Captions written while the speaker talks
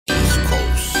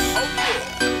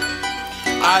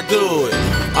I do it.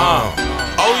 Oh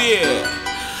yeah.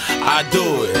 I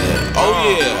do it.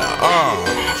 Oh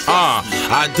yeah.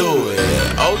 I do it.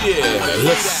 Oh yeah.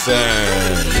 Listen.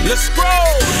 Let's go.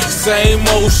 Same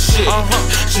old shit.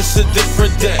 Just a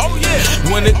different day. Oh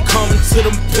yeah. When it comes to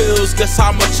them pills, guess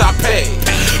how much I pay?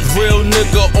 Real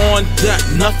nigga on deck,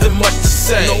 nothing much to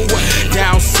say.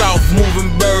 Down south,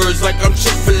 moving birds like I'm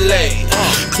Chick-fil-A.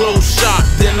 Close shop,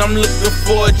 then I'm looking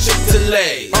for a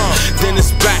Chick-fil-A. Then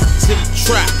it's back to the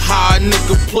trap, how a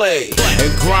nigga play.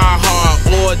 And grind hard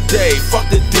all day, fuck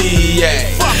the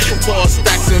DEA. Tall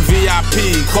stacks in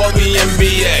VIP, call me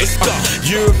NBA.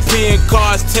 European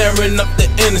cars tearing up the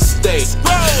interstate.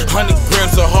 100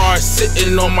 grams of hard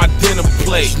sitting on my dinner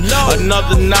plate.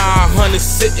 Another 900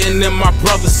 sitting in my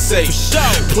brother's safe.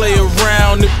 Play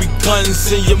around, it be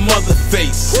guns in your mother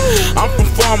face. I'm from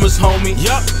Farmers, homie.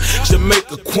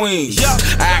 Jamaica, Queens.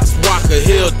 Ask Walker,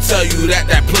 he'll tell you that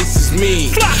that place is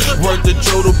mean. Word to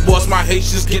Joe the boss, my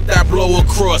Haitians get that blow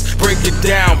across. Break it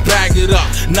down, bag it up.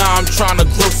 Now I'm trying to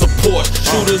grow support.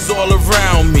 Shooters all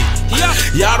around me.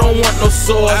 Y'all don't want no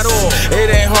sauce at all. It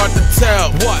ain't hard to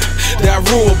tell. What? That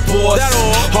rule, boss.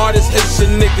 Hardest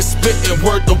Haitian nigga spitting,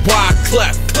 word to wide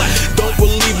clef. Don't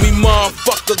believe me,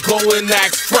 motherfucker, go and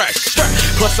act fresh.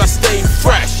 Plus I stay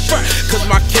fresh, cause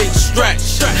my cake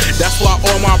stretch. That's why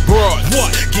all my broads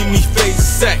give me face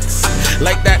sex.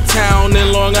 Like that town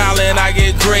in Long Island, I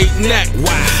get great neck.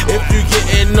 If you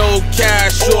getting no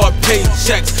cash or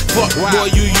paychecks, fuck boy,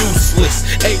 you useless.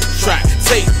 8-track,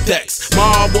 tape decks.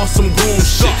 Mob on some goon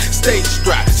shit. Stage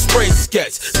strap, spray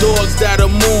sketch. Dogs that'll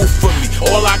move for me.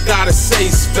 All I gotta say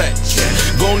is fetch.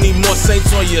 Gon' need more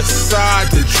Saints on your side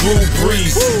than Drew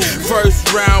Brees.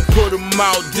 First round, put 'em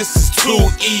out. This is too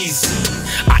easy.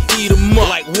 I eat 'em up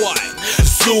like what?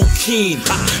 Zucchini.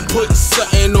 Put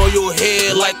something on your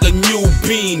head like a new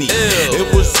beanie.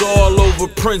 It was all over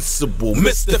principle,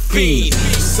 Mr. Fiend.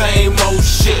 Same old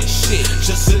shit,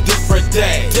 just a different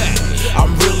day.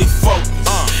 I'm really focused,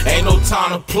 ain't no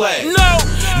time to play. No,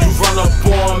 you run up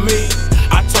on me,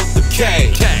 I took the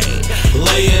K.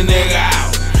 Lay a nigga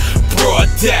out, broad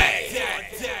day.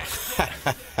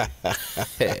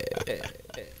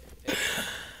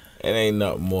 It ain't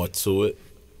nothing more to it.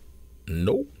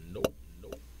 Nope.